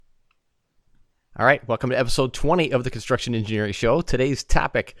All right, welcome to episode 20 of the Construction Engineering Show. Today's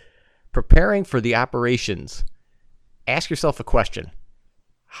topic, preparing for the operations. Ask yourself a question.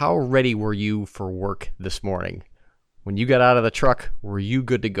 How ready were you for work this morning? When you got out of the truck, were you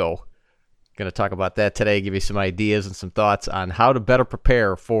good to go? Going to talk about that today, give you some ideas and some thoughts on how to better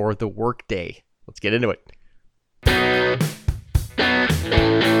prepare for the work day. Let's get into it.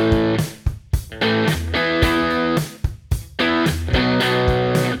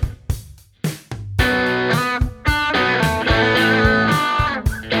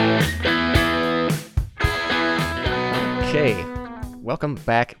 Okay, welcome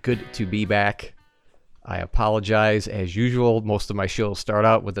back. Good to be back. I apologize as usual. Most of my shows start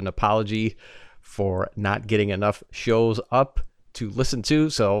out with an apology for not getting enough shows up to listen to,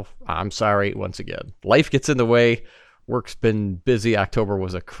 so I'm sorry once again. Life gets in the way. Work's been busy. October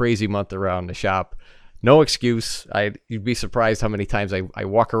was a crazy month around the shop. No excuse. You'd be surprised how many times I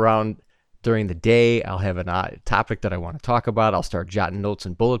walk around during the day. I'll have a topic that I want to talk about. I'll start jotting notes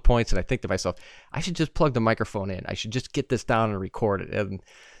and bullet points, and I think to myself, I should just plug the microphone in. I should just get this down and record it.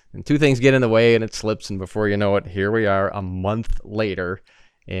 And two things get in the way, and it slips, and before you know it, here we are a month later,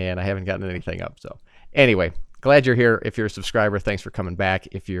 and I haven't gotten anything up. So anyway, glad you're here. If you're a subscriber, thanks for coming back.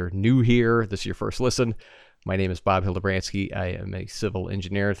 If you're new here, this is your first listen, my name is Bob Hildebrandski. I am a civil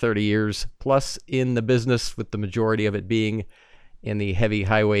engineer, 30 years plus in the business, with the majority of it being in the heavy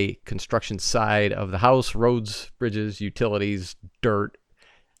highway construction side of the house, roads, bridges, utilities, dirt,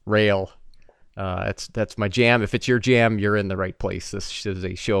 rail. That's my jam. If it's your jam, you're in the right place. This is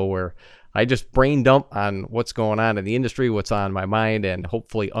a show where I just brain dump on what's going on in the industry, what's on my mind, and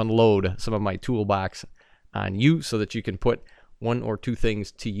hopefully unload some of my toolbox on you so that you can put one or two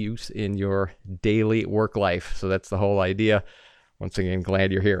things to use in your daily work life. So that's the whole idea. Once again,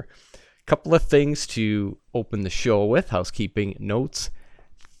 glad you're here. Couple of things to open the show with, housekeeping notes.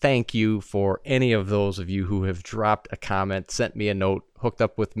 Thank you for any of those of you who have dropped a comment, sent me a note, hooked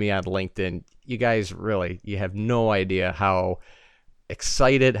up with me on LinkedIn. You guys really, you have no idea how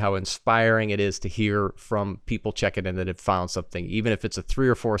excited, how inspiring it is to hear from people checking in that have found something, even if it's a 3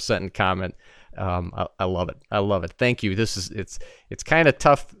 or 4 sentence comment. I love it. I love it. Thank you. It's kind of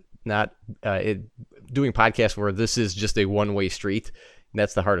tough doing podcasts where this is just a one-way street. And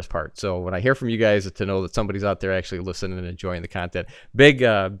that's the hardest part. So when I hear from you guys, to know that somebody's out there actually listening and enjoying the content. Big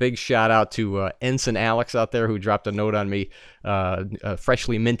shout out to Ensign Alex out there who dropped a note on me, a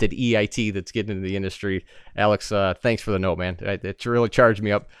freshly minted EIT that's getting into the industry. Alex, thanks for the note, man. It really charged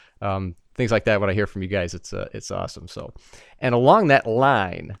me up. Things like that when I hear from you guys, it's awesome. So, and along that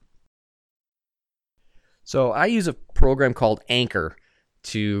line, so I use a program called Anchor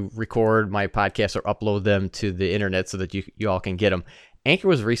to record my podcasts or upload them to the internet so that you all can get them. Anchor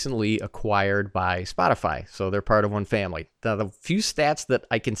was recently acquired by Spotify, so they're part of one family. Now, the few stats that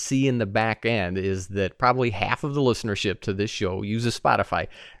I can see in the back end is that probably half of the listenership to this show uses Spotify.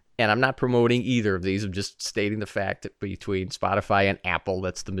 And I'm not promoting either of these. I'm just stating the fact that between Spotify and Apple,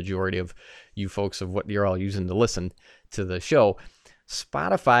 that's the majority of you folks of what you're all using to listen to the show.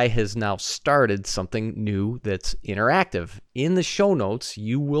 Spotify has now started something new that's interactive. In the show notes,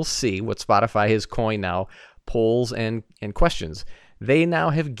 you will see what Spotify has coined now, polls and questions. They now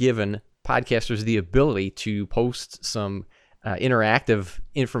have given podcasters the ability to post some interactive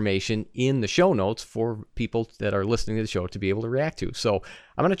information in the show notes for people that are listening to the show to be able to react to. So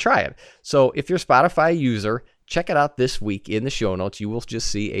I'm going to try it. So if you're a Spotify user, check it out this week in the show notes. You will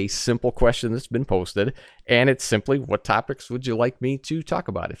just see a simple question that's been posted, and it's simply, what topics would you like me to talk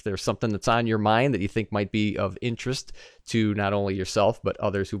about? If there's something that's on your mind that you think might be of interest to not only yourself, but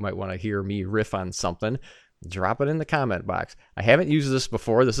others who might want to hear me riff on something, drop it in the comment box. I haven't used this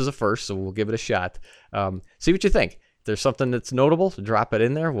before. This is a first, so we'll give it a shot. See what you think. If there's something that's notable, drop it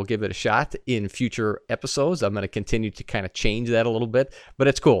in there. We'll give it a shot in future episodes. I'm going to continue to kind of change that a little bit, but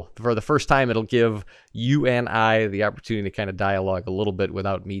it's cool. For the first time, it'll give you and I the opportunity to kind of dialogue a little bit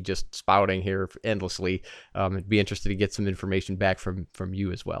without me just spouting here endlessly. I'd be interested to get some information back from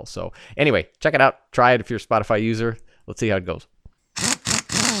you as well. So anyway, check it out. Try it if you're a Spotify user. Let's see how it goes.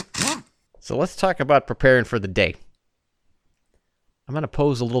 So let's talk about preparing for the day. I'm going to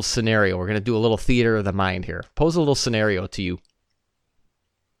pose a little scenario. We're going to do a little theater of the mind here. Pose a little scenario to you.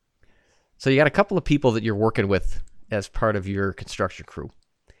 So you got a couple of people that you're working with as part of your construction crew.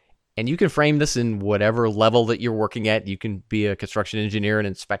 And you can frame this in whatever level that you're working at. You can be a construction engineer, an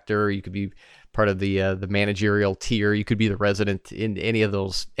inspector. You could be part of the managerial tier. You could be the resident in any of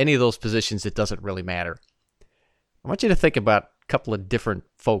those positions. It doesn't really matter. I want you to think about a couple of different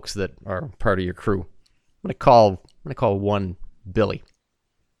folks that are part of your crew. I'm going to call one Billy.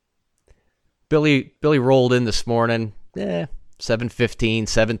 Billy rolled in this morning, 7:15,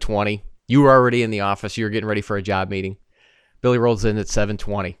 7:20. You were already in the office. You were getting ready for a job meeting. Billy rolls in at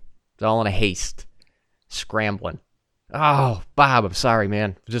 7:20. It's all in a haste, scrambling. Oh, Bob, I'm sorry,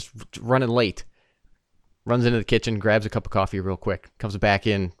 man. Just running late. Runs into the kitchen, grabs a cup of coffee real quick, comes back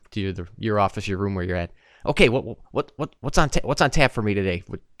in to your office, your room where you're at. Okay, what's on tap for me today,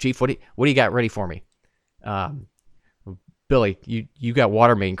 Chief? What do you got ready for me? Billy, you got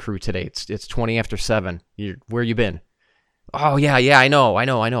water main crew today. It's 20 after 7. Where you been? Oh yeah, I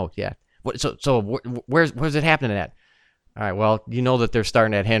know. Yeah. Where's it happening at? All right. Well, you know that they're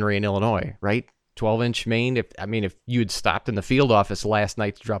starting at Henry in Illinois, right? 12-inch main. If you had stopped in the field office last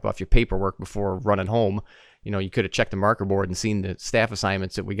night to drop off your paperwork before running home, you could have checked the marker board and seen the staff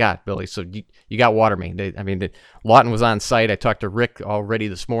assignments that we got, Billy. So you got water main. Lawton was on site. I talked to Rick already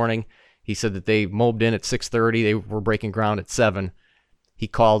this morning. He said that they mowed in at 6:30. They were breaking ground at 7. He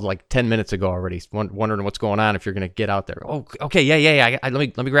called like 10 minutes ago already, wondering what's going on, if you're going to get out there. Oh, okay, yeah.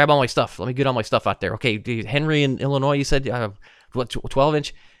 Let me grab all my stuff. Let me get all my stuff out there. Okay, Henry in Illinois, you said,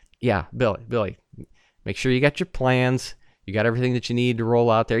 12-inch? Yeah, Billy, make sure you got your plans. You got everything that you need to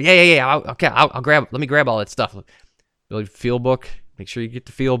roll out there. Yeah. Let me grab all that stuff. Billy, field book. Make sure you get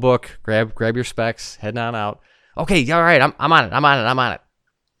the field book. Grab your specs. Heading on out. Okay, all right. I'm on it.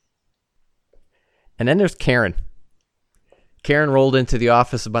 And then there's Karen. Karen rolled into the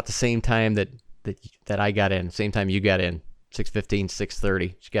office about the same time that I got in, same time you got in, 6:15,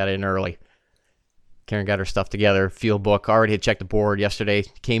 6:30. She got in early. Karen got her stuff together, field book, already had checked the board yesterday,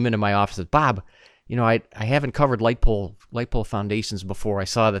 came into my office and said, Bob, I haven't covered light pole foundations before. I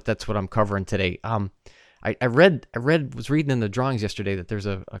saw that that's what I'm covering today. I was reading in the drawings yesterday that there's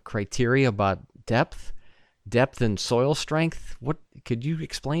a criteria about depth and soil strength. What could you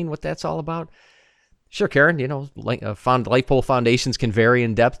explain what that's all about? Sure, Karen. Light pole foundations can vary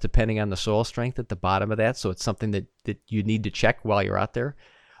in depth depending on the soil strength at the bottom of that. So it's something that you need to check while you're out there.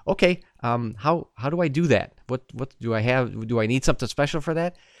 Okay. How do I do that? What do I have? Do I need something special for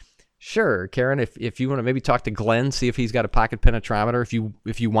that? Sure, Karen. If you want to maybe talk to Glenn, see if he's got a pocket penetrometer.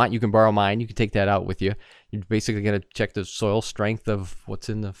 If you want, you can borrow mine. You can take that out with you. You're basically going to check the soil strength of what's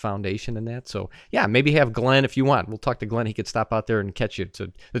in the foundation and that. So yeah, maybe have Glenn if you want. We'll talk to Glenn. He could stop out there and catch you. So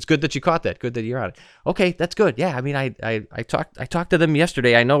it's good that you caught that. Good that you're on it. Okay, that's good. Yeah, I talked to them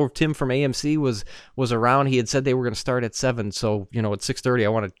yesterday. I know Tim from AMC was around. He had said they were going to start at 7. So at 6:30, I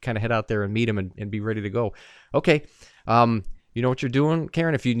want to kind of head out there and meet him and be ready to go. Okay. You know what you're doing,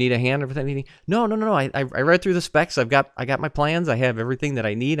 Karen? If you need a hand with anything. No. I read through the specs. I got my plans. I have everything that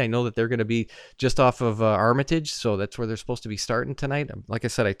I need. I know that they're going to be just off of Armitage, so that's where they're supposed to be starting tonight. Like I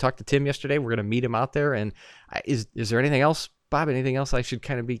said, I talked to Tim yesterday. We're going to meet him out there. And is there anything else, Bob? Anything else I should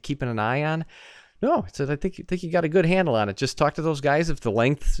kind of be keeping an eye on? No, I said, I think you got a good handle on it. Just talk to those guys. If the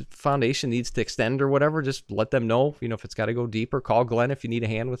length foundation needs to extend or whatever, just let them know. If it's got to go deeper, call Glenn if you need a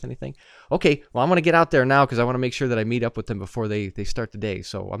hand with anything. Okay, well, I'm going to get out there now because I want to make sure that I meet up with them before they start the day.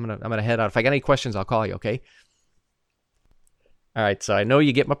 So I'm gonna head out. If I got any questions, I'll call you, okay? All right, so I know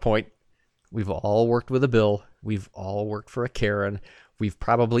you get my point. We've all worked with a Bill. We've all worked for a Karen. We've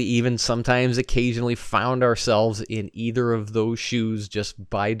probably even sometimes occasionally found ourselves in either of those shoes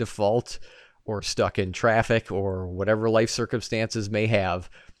just by default, or stuck in traffic, or whatever life circumstances may have.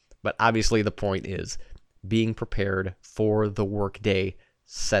 But obviously the point is being prepared for the workday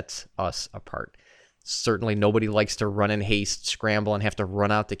sets us apart. Certainly nobody likes to run in haste, scramble, and have to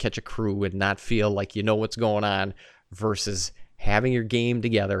run out to catch a crew and not feel like you know what's going on, versus having your game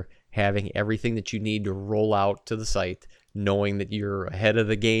together, having everything that you need to roll out to the site, knowing that you're ahead of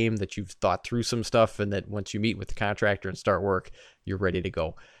the game, that you've thought through some stuff, and that once you meet with the contractor and start work, you're ready to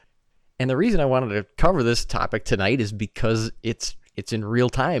go. And the reason I wanted to cover this topic tonight is because it's in real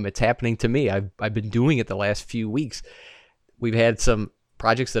time. It's happening to me. I've been doing it the last few weeks. We've had some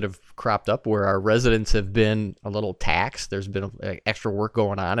projects that have cropped up where our residents have been a little taxed. There's been extra work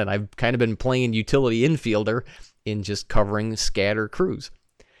going on, and I've kind of been playing utility infielder in just covering scatter crews.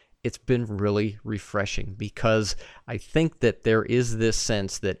 It's been really refreshing because I think that there is this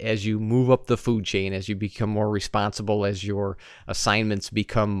sense that as you move up the food chain, as you become more responsible, as your assignments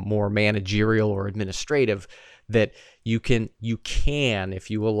become more managerial or administrative, that you can, if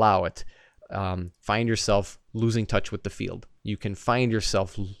you allow it, find yourself losing touch with the field. You can find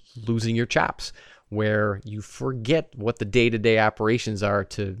yourself losing your chops, where you forget what the day-to-day operations are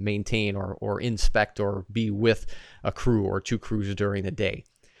to maintain or inspect or be with a crew or two crews during the day.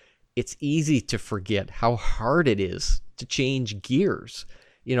 It's easy to forget how hard it is to change gears.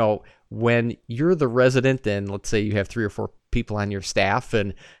 When you're the resident and let's say you have 3 or 4 people on your staff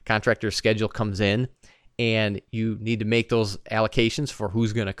and contractor schedule comes in and you need to make those allocations for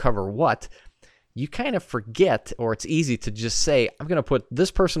who's going to cover what, you kind of forget, or it's easy to just say, I'm going to put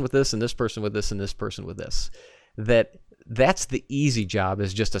this person with this and this person with this and this person with this. That's the easy job,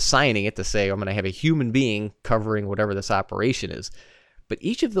 is just assigning it to say, I'm going to have a human being covering whatever this operation is. But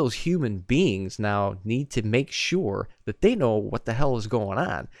each of those human beings now need to make sure that they know what the hell is going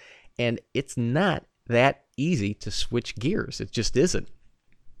on. And it's not that easy to switch gears. It just isn't.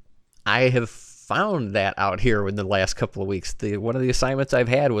 I have found that out here in the last couple of weeks. One of the assignments I've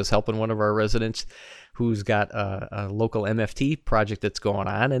had was helping one of our residents who's got a local MFT project that's going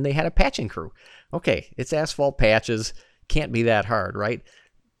on, and they had a patching crew. Okay, it's asphalt patches. Can't be that hard, right?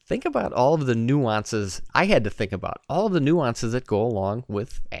 Think about all of the nuances. I had to think about all of the nuances that go along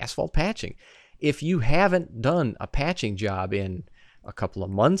with asphalt patching. If you haven't done a patching job in a couple of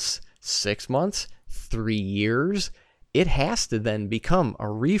months, 6 months, 3 years, it has to then become a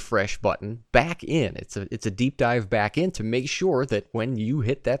refresh button back in. It's a deep dive back in to make sure that when you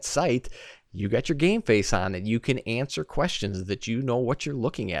hit that site, you got your game face on, that you can answer questions, that you know what you're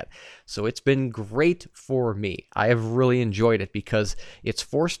looking at. So it's been great for me. I have really enjoyed it because it's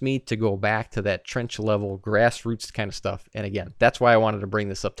forced me to go back to that trench level, grassroots kind of stuff. And again, that's why I wanted to bring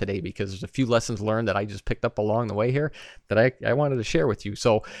this up today, because there's a few lessons learned that I just picked up along the way here that I wanted to share with you.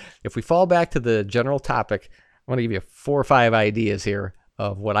 So if we fall back to the general topic, I want to give you 4 or 5 ideas here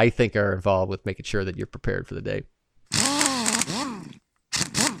of what I think are involved with making sure that you're prepared for the day.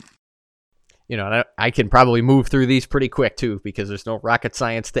 And I can probably move through these pretty quick too, because there's no rocket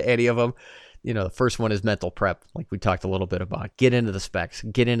science to any of them. The first one is mental prep, like we talked a little bit about. Get into the specs,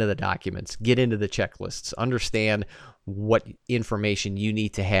 get into the documents, get into the checklists, understand what information you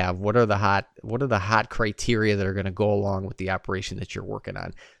need to have. What are the hot criteria that are going to go along with the operation that you're working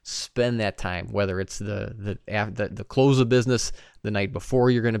on? Spend that time, whether it's the close of business the night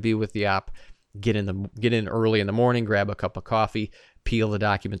before you're going to be with the op. Get in early in the morning, grab a cup of coffee, peel the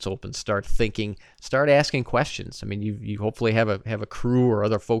documents open, start thinking, start asking questions. I mean, you hopefully have a crew or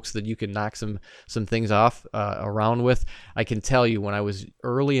other folks that you can knock some things off around with. I can tell you, when I was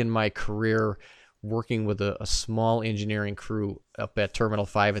early in my career working with a small engineering crew up at Terminal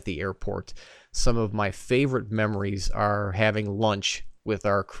 5 at the airport, some of my favorite memories are having lunch with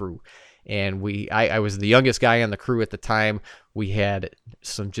our crew. And I was the youngest guy on the crew at the time. We had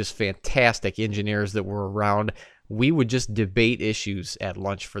some just fantastic engineers that were around. We would just debate issues at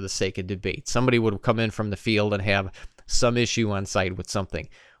lunch for the sake of debate. Somebody would come in from the field and have some issue on site with something.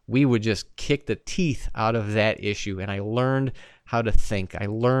 We would just kick the teeth out of that issue, and I learned how to think. I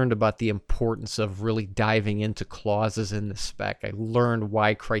learned about the importance of really diving into clauses in the spec. I learned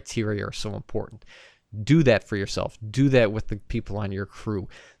why criteria are so important. Do that for yourself. Do that with the people on your crew.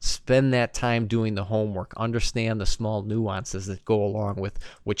 Spend that time doing the homework. Understand the small nuances that go along with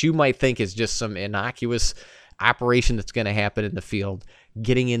what you might think is just some innocuous operation that's going to happen in the field.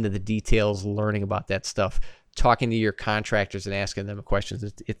 Getting into the details, learning about that stuff, talking to your contractors and asking them questions.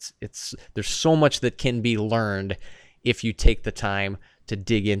 It's there's so much that can be learned if you take the time to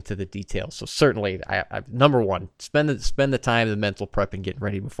dig into the details. So certainly, number one, spend the time, the mental prep, and getting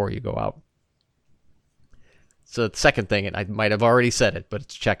ready before you go out. So the second thing, and I might have already said it, but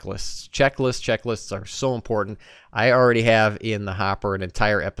it's checklists. Checklists are so important. I already have in the hopper an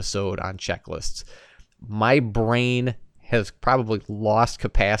entire episode on checklists. My brain has probably lost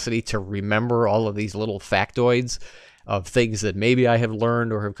capacity to remember all of these little factoids of things that maybe I have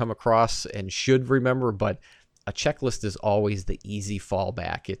learned or have come across and should remember, but a checklist is always the easy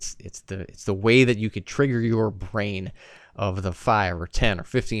fallback. It's the way that you could trigger your brain of the 5 or 10 or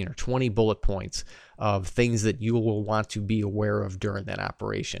 15 or 20 bullet points of things that you will want to be aware of during that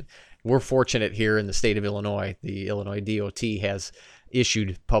operation. We're fortunate here in the state of Illinois. The Illinois DOT has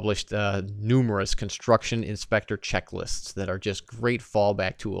published numerous construction inspector checklists that are just great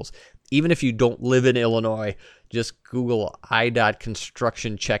fallback tools. Even if you don't live in Illinois, just Google IDOT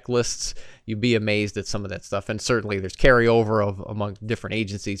construction checklists. You'd be amazed at some of that stuff. And certainly there's carryover among different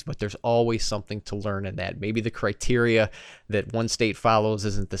agencies, but there's always something to learn in that. Maybe the criteria that one state follows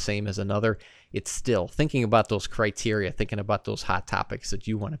isn't the same as another. It's still thinking about those criteria, thinking about those hot topics that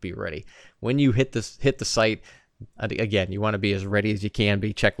you want to be ready. When you hit the site, again, you want to be as ready as you can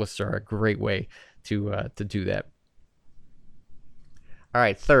be. Checklists are a great way to do that. All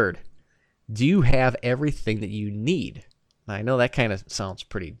right, third. Do you have everything that you need? I know that kind of sounds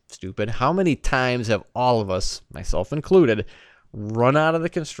pretty stupid. How many times have all of us, myself included, run out of the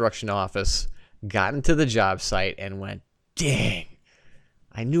construction office, gotten to the job site, and went, dang,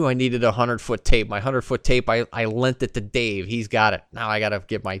 I knew I needed a 100-foot tape. My 100-foot tape, I lent it to Dave. He's got it. Now I got to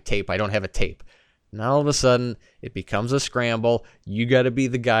get my tape. I don't have a tape. And all of a sudden, it becomes a scramble. You got to be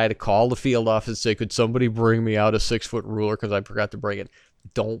the guy to call the field office and say, could somebody bring me out a 6-foot ruler because I forgot to bring it?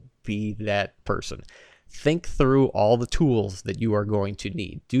 Don't be that person. Think through all the tools that you are going to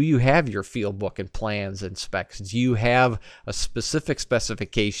need. Do you have your field book and plans and specs? Do you have a specific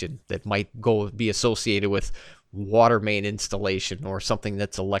specification that might be associated with water main installation or something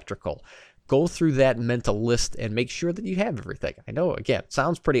that's electrical? Go through that mental list and make sure that you have everything. I know, again, it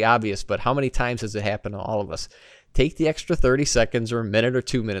sounds pretty obvious, but how many times has it happened to all of us? Take the extra 30 seconds or a minute or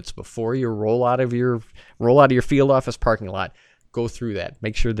 2 minutes before you roll out of your field office parking lot. Go through that.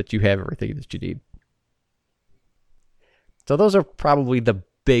 Make sure that you have everything that you need. So those are probably the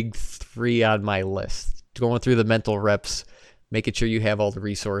big 3 on my list. Going through the mental reps, making sure you have all the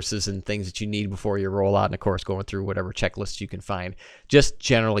resources and things that you need before you roll out, and of course going through whatever checklists you can find. Just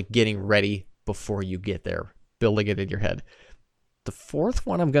generally getting ready before you get there, building it in your head. The 4th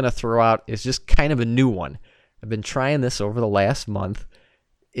one I'm going to throw out is just kind of a new one. I've been trying this over the last month.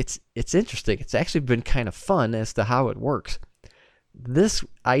 It's interesting. It's actually been kind of fun as to how it works. This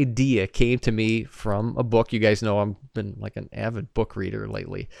idea came to me from a book. You guys know I've been like an avid book reader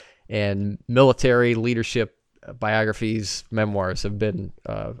lately, and military leadership biographies, memoirs have been,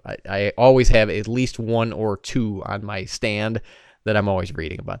 I always have at least 1 or 2 on my stand that I'm always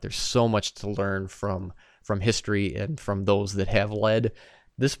reading about. There's so much to learn from history and from those that have led.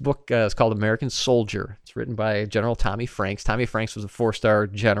 This book is called American Soldier. It's written by General Tommy Franks. Tommy Franks was a 4-star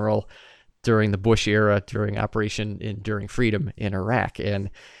general during the Bush era, during Operation Enduring Freedom in Iraq.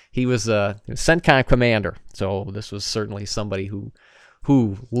 And he was a CENTCOM commander. So this was certainly somebody who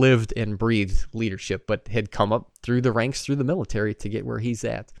lived and breathed leadership, but had come up through the ranks, through the military to get where he's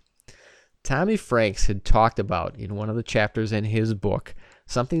at. Tommy Franks had talked about, in one of the chapters in his book,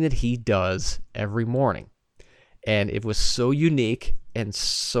 something that he does every morning. And it was so unique and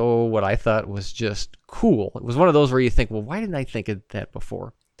so what I thought was just cool. It was one of those where you think, well, why didn't I think of that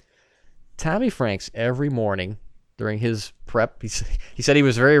before? Tommy Franks, every morning during his prep, he said he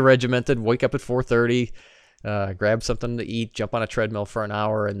was very regimented, wake up at 4:30, grab something to eat, jump on a treadmill for an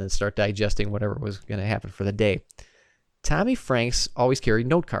hour, and then start digesting whatever was going to happen for the day. Tommy Franks always carried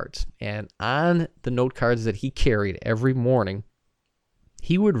note cards, and on the note cards that he carried every morning,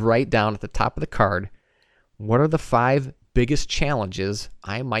 he would write down at the top of the card, what are the 5 biggest challenges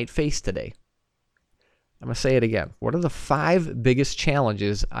I might face today? I'm going to say it again. What are the 5 biggest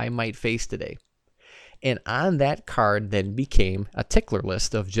challenges I might face today? And on that card then became a tickler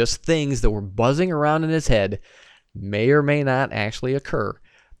list of just things that were buzzing around in his head, may or may not actually occur,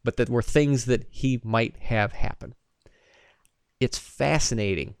 but that were things that he might have happen. It's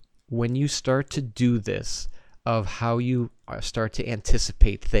fascinating when you start to do this, of how you start to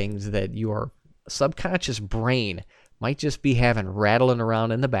anticipate things that your subconscious brain might just be having rattling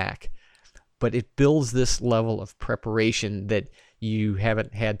around in the back. But it builds this level of preparation that you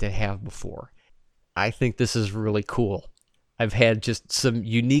haven't had to have before. I think this is really cool. I've had just some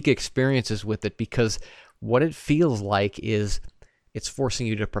unique experiences with it, because what it feels like is it's forcing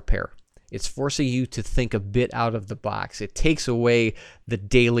you to prepare. It's forcing you to think a bit out of the box. It takes away the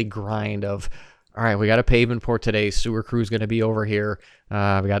daily grind of, all right, we got a pavement pour today. Sewer crew's going to be over here. We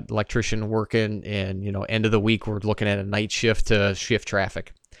got electrician working, and end of the week we're looking at a night shift to shift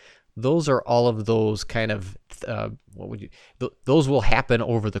traffic. Those are all of those kind of, those will happen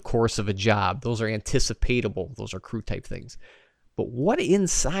over the course of a job. Those are anticipatable. Those are crew type things. But what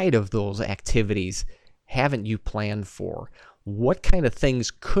inside of those activities haven't you planned for? What kind of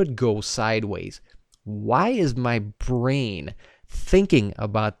things could go sideways? Why is my brain thinking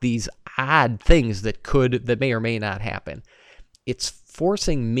about these odd things that may or may not happen? It's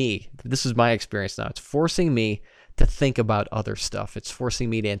forcing me, this is my experience now, it's forcing me to think about other stuff. It's forcing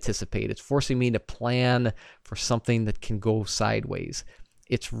me to anticipate. It's forcing me to plan for something that can go sideways.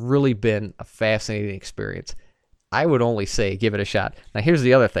 It's really been a fascinating experience. I would only say give it a shot. Now, here's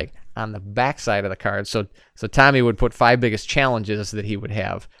the other thing. On the back side of the card, so Tommy would put 5 biggest challenges that he would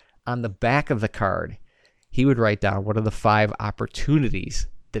have. On the back of the card, he would write down what are the 5 opportunities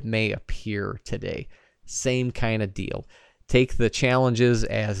that may appear today. Same kind of deal. Take the challenges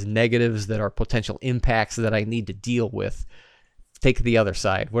as negatives that are potential impacts that I need to deal with. Take the other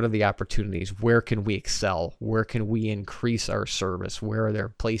side. What are the opportunities? Where can we excel? Where can we increase our service? Where are there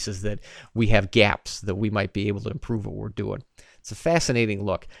places that we have gaps that we might be able to improve what we're doing? It's a fascinating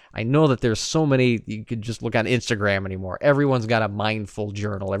look. I know that there's so many, you could just look on Instagram anymore. Everyone's got a mindful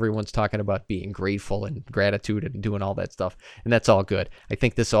journal. Everyone's talking about being grateful and gratitude and doing all that stuff. And that's all good. I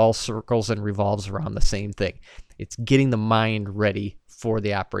think this all circles and revolves around the same thing. It's getting the mind ready for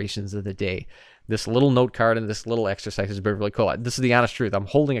the operations of the day. this little note card and this little exercise has been really cool. This is the honest truth. I'm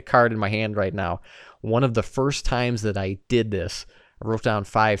holding a card in my hand right now. One of the first times that I did this, I wrote down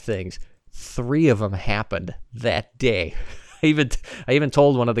 5 things. 3 of them happened that day. I even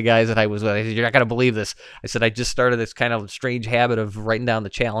told one of the guys that I was with, I said, you're not going to believe this. I said, I just started this kind of strange habit of writing down the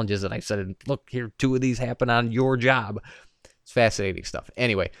challenges. And I said, look, here, 2 of these happen on your job. It's fascinating stuff.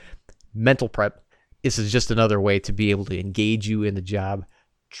 Anyway, mental prep. This is just another way to be able to engage you in the job.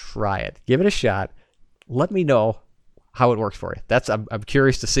 Try it. Give it a shot. Let me know how it works for you. I'm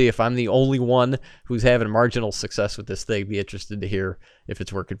curious to see if I'm the only one who's having marginal success with this thing. Be interested to hear if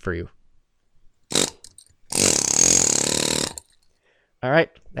it's working for you. All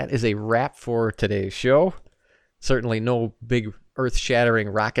right, that is a wrap for today's show. Certainly no big earth-shattering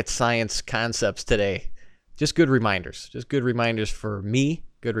rocket science concepts today. Just good reminders. Just good reminders for me,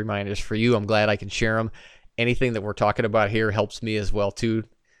 good reminders for you. I'm glad I can share them. Anything that we're talking about here helps me as well too.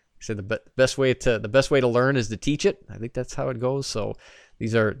 So the best way to learn is to teach it. I think that's how it goes. So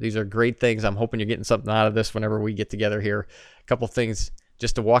these are great things. I'm hoping you're getting something out of this whenever we get together here. A couple things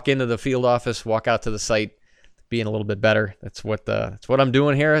just to walk into the field office, walk out to the site, being a little bit better. That's what I'm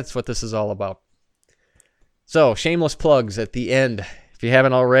doing here. That's what this is all about. So shameless plugs at the end. If you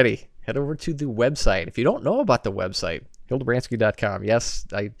haven't already, head over to the website. If you don't know about the website, hildebransky.com. Yes,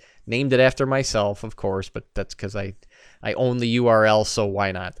 I named it after myself, of course, but that's because I own the URL, so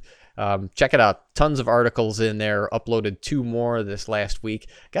why not? Check it out. Tons of articles in there. Uploaded 2 more this last week.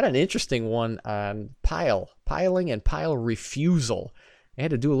 Got an interesting one on piling and pile refusal. I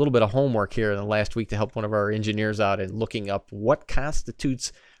had to do a little bit of homework here in the last week to help one of our engineers out in looking up what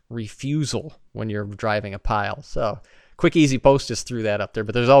constitutes refusal when you're driving a pile. So quick, easy post, just threw that up there,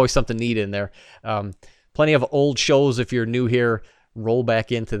 but there's always something neat in there. Plenty of old shows. If you're new here, roll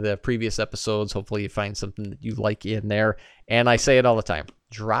back into the previous episodes. Hopefully you find something that you like in there. And I say it all the time.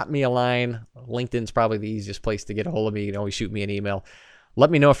 Drop me a line. LinkedIn's probably the easiest place to get a hold of me. You can always shoot me an email.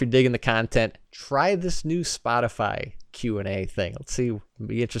 Let me know if you're digging the content. Try this new Spotify Q&A thing. Let's see.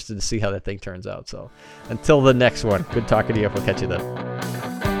 Be interested to see how that thing turns out. So until the next one, good talking to you. We'll catch you then.